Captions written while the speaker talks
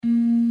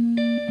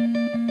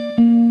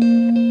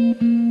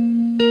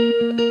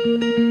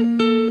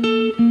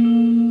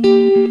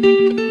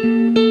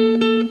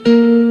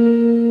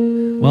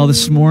Well,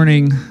 this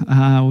morning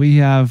we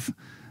have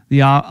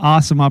the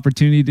awesome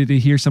opportunity to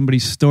hear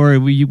somebody's story.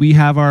 We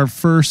have our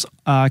first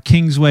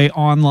Kingsway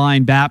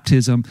online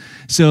baptism.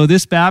 So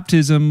this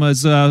baptism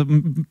was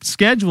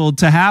scheduled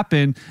to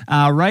happen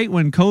right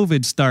when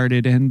COVID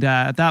started. And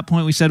at that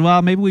point we said,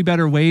 well, maybe we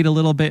better wait a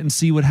little bit and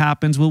see what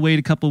happens. We'll wait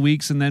a couple of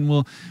weeks and then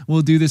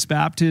we'll do this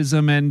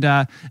baptism. And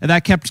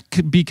that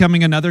kept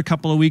becoming another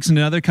couple of weeks and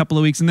another couple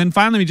of weeks. And then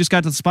finally we just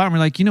got to the spot and we're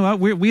like, you know what?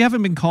 We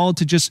haven't been called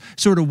to just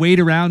sort of wait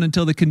around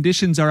until the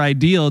conditions are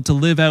ideal to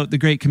live out the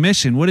Great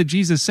Commission. What did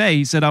Jesus say?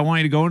 He said, I want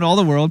you to go into all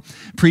the world,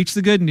 preach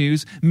the good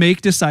news,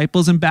 make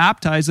disciples, and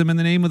baptize them in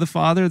the name of the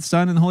Father, the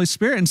Son, and the Holy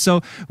Spirit. And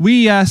so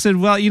we said,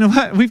 well, you know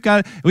what? We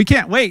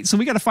can't wait. So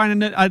we got to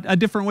find a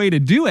different way to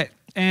do it.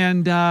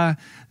 And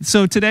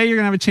so today you're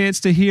going to have a chance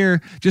to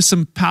hear just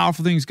some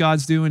powerful things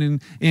God's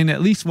doing in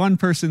at least one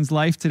person's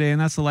life today,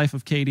 and that's the life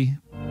of Katie.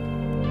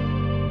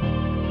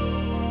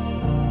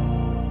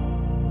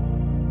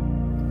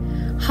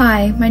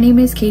 Hi, my name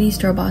is Katie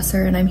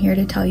Strobosser, and I'm here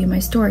to tell you my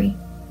story.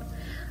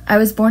 I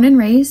was born and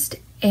raised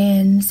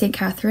in St.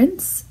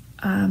 Catharines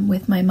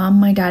with my mom,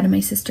 my dad, and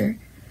my sister.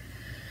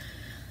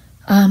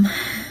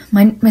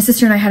 My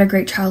sister and I had a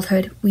great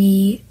childhood.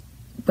 We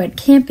went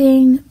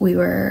camping. We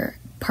were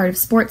part of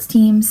sports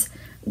teams.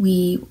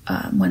 We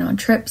went on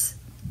trips.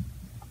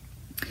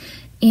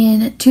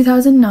 In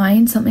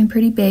 2009, something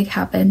pretty big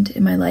happened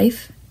in my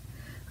life.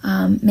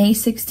 May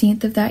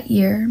 16th of that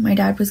year, my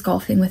dad was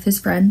golfing with his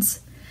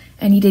friends,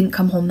 and he didn't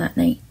come home that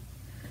night.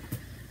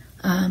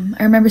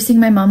 I remember seeing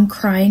my mom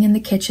crying in the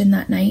kitchen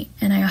that night,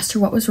 and I asked her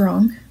what was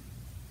wrong.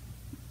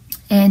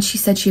 And she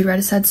said she had read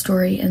a sad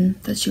story and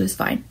that she was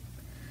fine.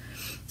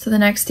 So the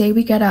next day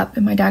we get up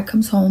and my dad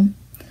comes home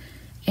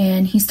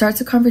and he starts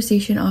a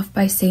conversation off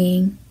by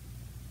saying,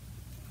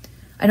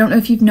 I don't know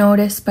if you've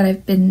noticed, but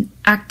I've been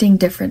acting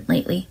different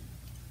lately.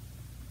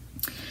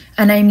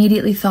 And I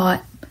immediately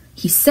thought,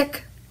 he's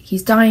sick,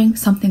 he's dying,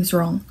 something's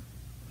wrong.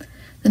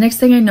 The next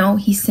thing I know,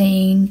 he's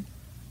saying,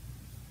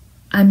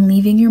 I'm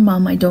leaving your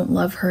mom, I don't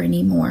love her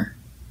anymore.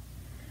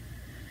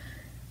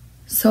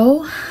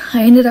 So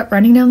I ended up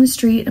running down the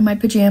street in my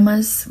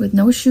pajamas with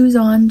no shoes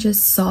on,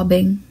 just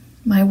sobbing.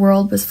 My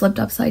world was flipped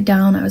upside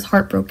down. I was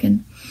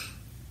heartbroken.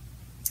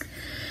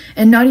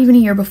 And not even a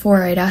year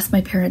before, I'd asked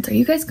my parents, are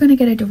you guys going to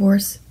get a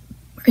divorce?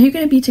 Are you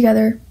going to be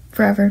together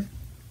forever?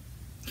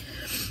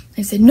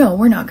 They said, no,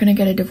 we're not going to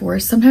get a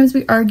divorce. Sometimes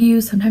we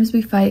argue, sometimes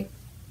we fight,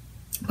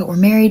 but we're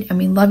married and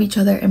we love each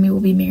other and we will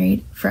be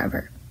married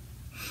forever.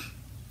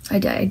 I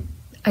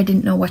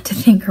didn't know what to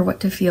think or what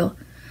to feel.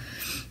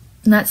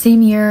 In that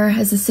same year,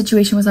 as the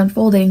situation was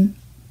unfolding,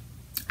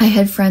 I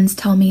had friends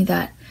tell me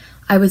that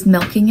I was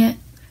milking it,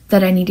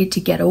 that I needed to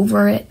get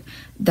over it,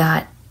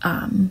 that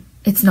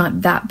it's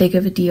not that big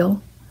of a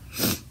deal,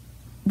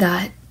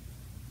 that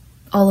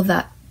all of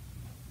that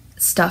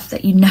stuff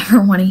that you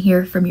never want to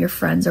hear from your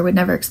friends or would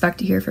never expect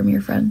to hear from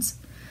your friends.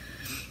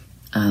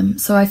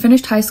 So I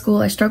finished high school.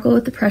 I struggled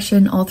with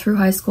depression all through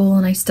high school,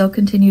 and I still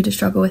continue to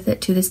struggle with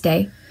it to this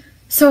day.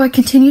 So I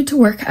continued to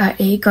work at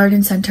a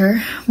garden center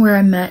where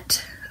I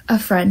met a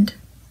friend,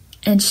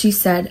 and she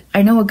said,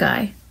 I know a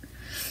guy.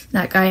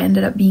 That guy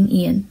ended up being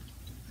Ian.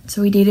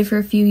 So we dated for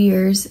a few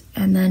years,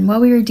 and then while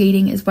we were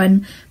dating is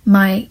when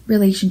my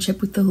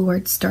relationship with the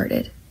Lord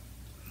started.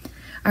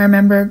 I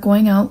remember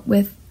going out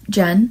with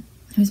Jen,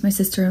 who's my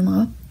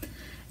sister-in-law,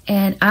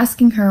 and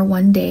asking her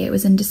one day, it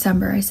was in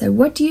December, I said,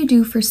 what do you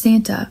do for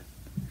Santa?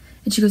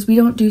 And she goes, we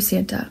don't do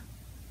Santa.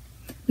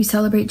 We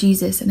celebrate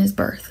Jesus and his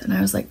birth. And I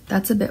was like,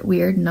 that's a bit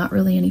weird, not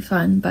really any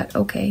fun, but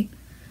okay.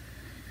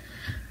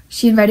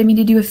 She invited me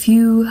to do a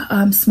few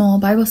small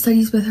Bible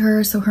studies with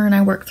her, so her and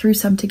I worked through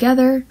some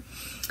together.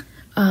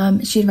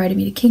 She invited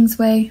me to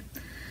Kingsway.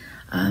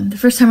 The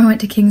first time I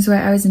went to Kingsway,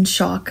 I was in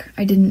shock.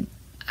 I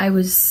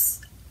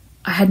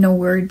had no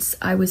words.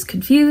 I was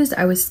confused.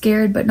 I was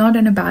scared, but not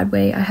in a bad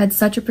way. I had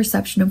such a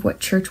perception of what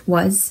church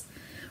was,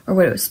 or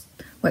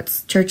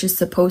what church is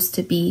supposed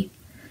to be.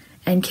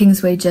 And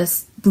Kingsway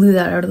just blew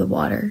that out of the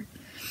water.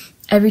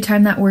 Every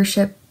time that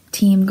worship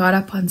team got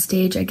up on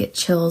stage, I get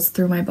chills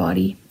through my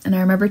body. And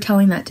I remember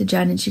telling that to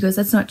Jen, and she goes,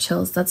 that's not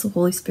chills, that's the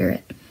Holy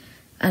Spirit.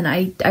 And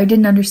I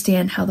didn't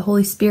understand how the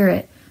Holy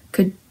Spirit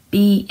could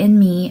be in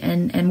me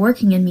and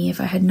working in me if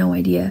I had no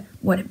idea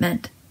what it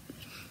meant.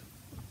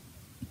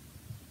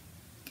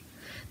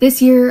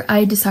 This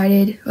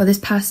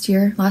past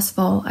year, last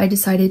fall, I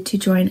decided to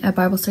join a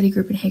Bible study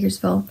group in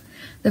Hagersville.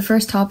 The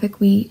first topic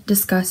we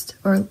discussed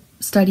or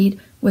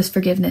studied was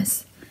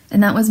forgiveness.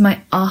 And that was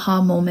my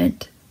aha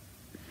moment.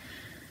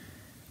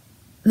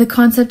 The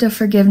concept of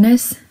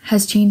forgiveness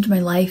has changed my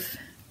life.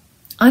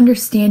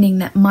 Understanding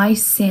that my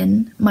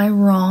sin, my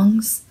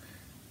wrongs,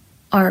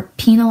 are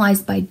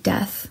penalized by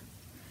death.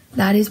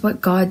 That is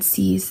what God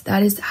sees.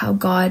 That is how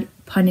God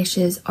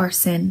punishes our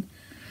sin.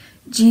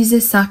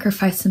 Jesus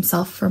sacrificed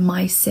himself for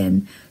my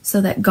sin so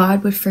that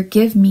God would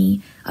forgive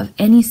me of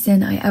any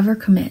sin I ever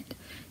commit.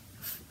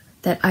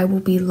 That I will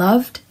be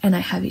loved and I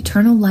have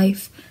eternal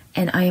life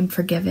and I am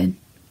forgiven.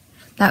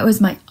 That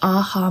was my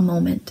aha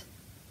moment.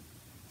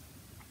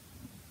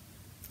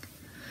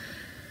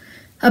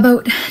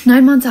 About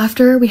 9 months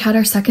after we had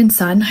our second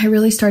son, I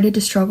really started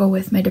to struggle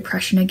with my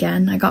depression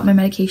again. I got my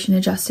medication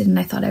adjusted and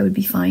I thought I would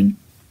be fine.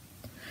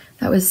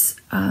 That was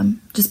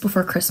just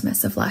before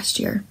Christmas of last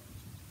year.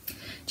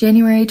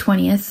 January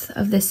 20th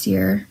of this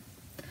year,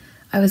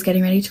 I was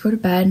getting ready to go to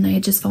bed and I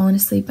had just fallen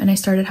asleep and I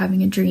started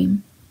having a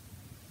dream.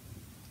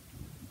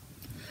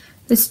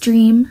 This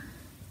dream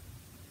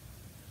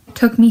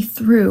took me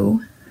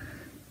through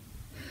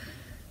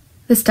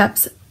the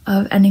steps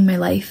of ending my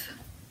life.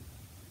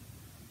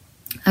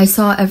 I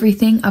saw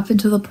everything up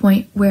until the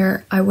point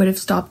where I would have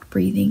stopped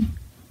breathing.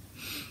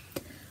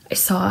 I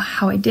saw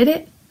how I did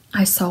it.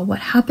 I saw what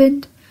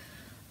happened.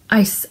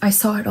 I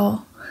saw it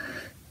all.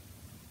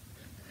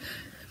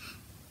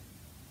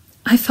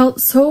 I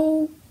felt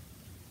so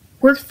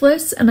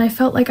worthless and I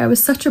felt like I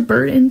was such a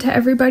burden to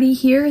everybody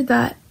here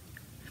that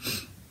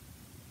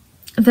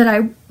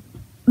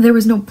there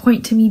was no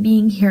point to me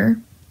being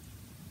here.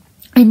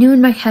 I knew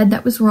in my head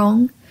that was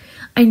wrong.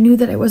 I knew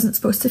that I wasn't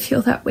supposed to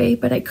feel that way,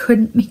 but I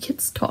couldn't make it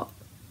stop.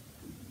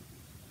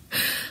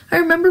 I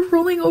remember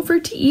rolling over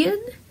to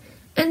Ian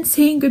and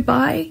saying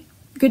goodbye,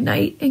 good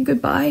night, and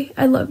goodbye,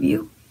 I love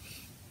you.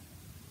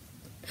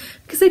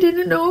 Because I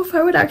didn't know if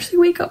I would actually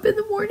wake up in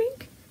the morning.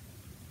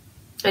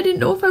 I didn't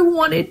know if I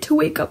wanted to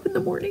wake up in the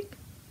morning.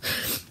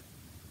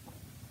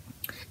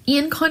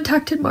 Ian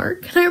contacted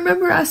Mark, and I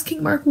remember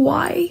asking Mark,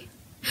 why?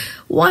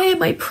 Why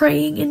am I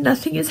praying and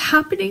nothing is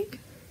happening?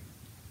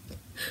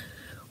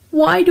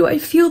 Why do I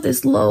feel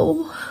this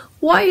low?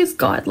 Why is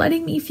God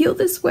letting me feel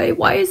this way?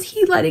 Why is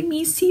He letting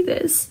me see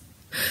this?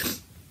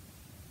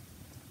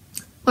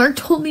 Mark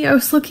told me I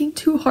was looking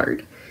too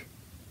hard.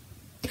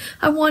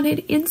 I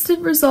wanted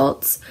instant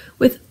results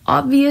with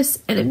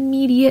obvious and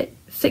immediate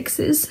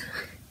fixes.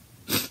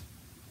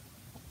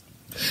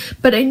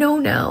 But I know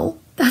now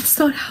that's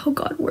not how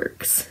God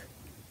works.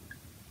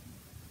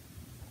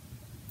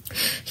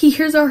 He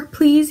hears our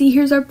pleas, He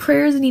hears our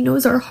prayers, and He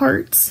knows our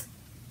hearts.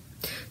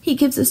 He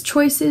gives us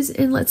choices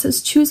and lets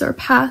us choose our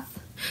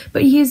path,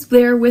 but He is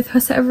there with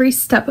us every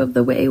step of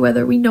the way,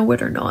 whether we know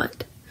it or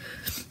not.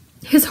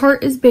 His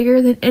heart is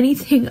bigger than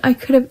anything I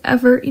could have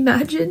ever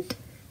imagined.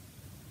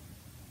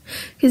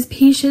 His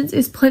patience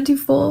is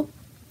plentiful,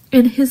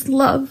 and His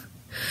love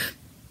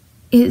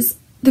is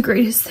the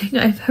greatest thing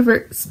I've ever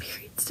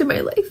experienced in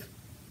my life.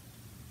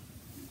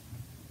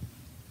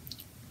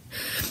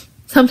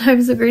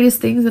 Sometimes the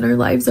greatest things in our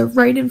lives are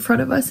right in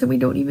front of us and we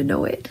don't even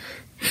know it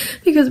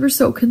because we're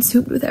so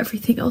consumed with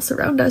everything else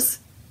around us.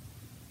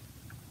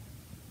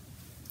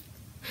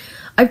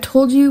 I've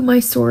told you my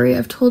story.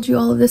 I've told you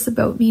all of this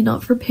about me,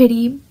 not for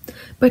pity,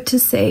 but to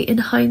say in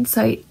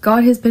hindsight,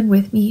 God has been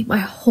with me my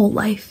whole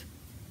life.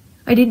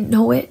 I didn't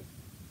know it,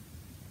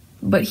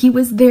 but He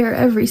was there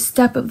every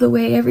step of the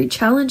way, every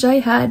challenge I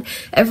had,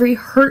 every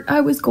hurt I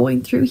was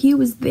going through. He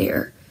was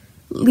there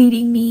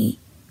leading me.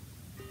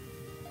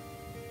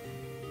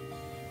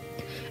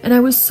 And I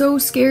was so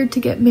scared to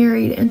get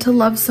married and to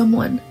love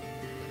someone,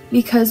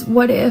 because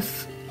what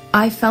if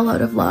I fell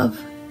out of love?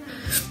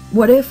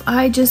 What if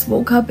I just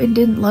woke up and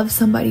didn't love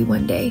somebody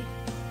one day?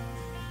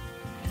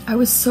 I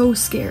was so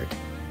scared.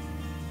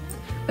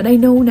 But I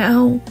know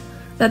now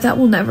that that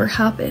will never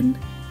happen,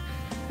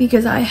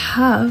 because I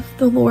have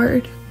the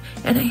Lord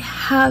and I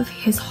have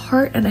His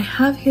heart and I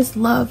have His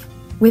love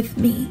with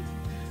me,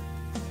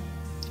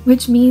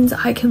 which means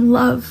I can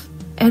love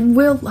and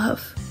will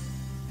love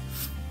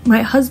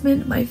my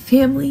husband, my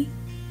family,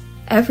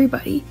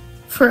 everybody,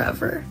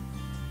 forever.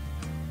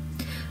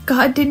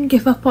 God didn't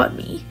give up on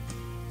me,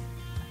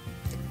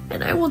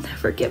 and I will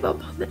never give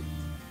up on them.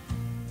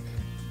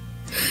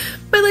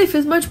 My life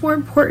is much more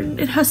important.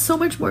 It has so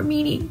much more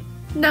meaning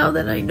now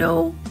that I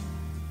know.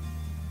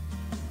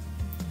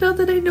 Now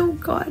that I know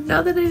God,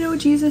 now that I know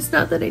Jesus,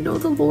 now that I know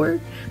the Lord,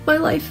 my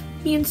life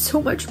means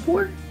so much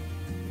more.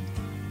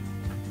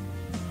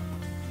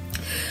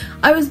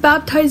 I was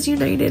baptized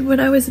United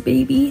when I was a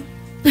baby.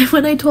 And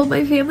when I told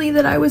my family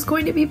that I was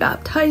going to be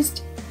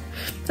baptized,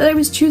 that I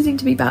was choosing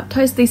to be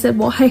baptized, they said,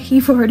 "Why?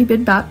 You've already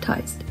been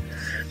baptized."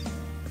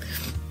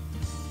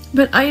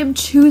 But I am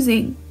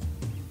choosing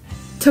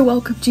to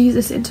welcome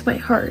Jesus into my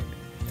heart.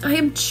 I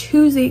am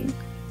choosing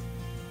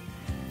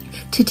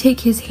to take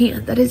His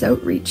hand that is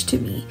outreached to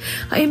me.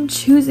 I am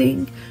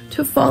choosing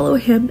to follow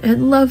Him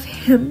and love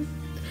Him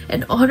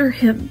and honor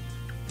Him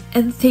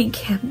and thank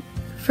Him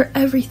for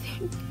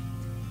everything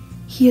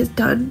He has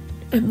done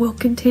and will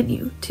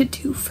continue to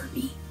do for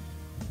me.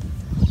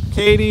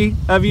 Katie,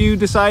 have you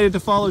decided to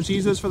follow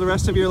Jesus for the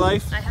rest of your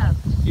life? I have.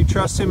 You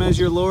trust Him as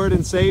your Lord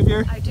and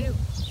Savior? I do.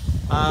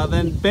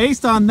 Then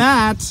based on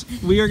that,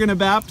 we are going to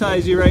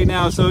baptize you right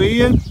now. So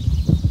Ian,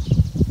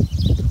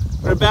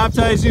 we're going to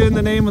baptize you in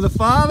the name of the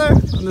Father,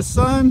 and the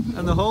Son,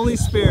 and the Holy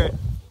Spirit.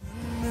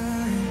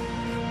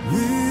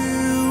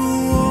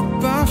 We'll walk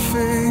by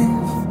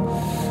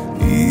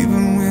faith,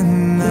 even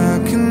when I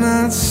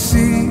cannot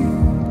see.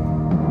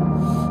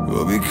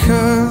 Well,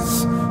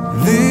 because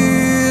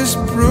this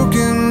broken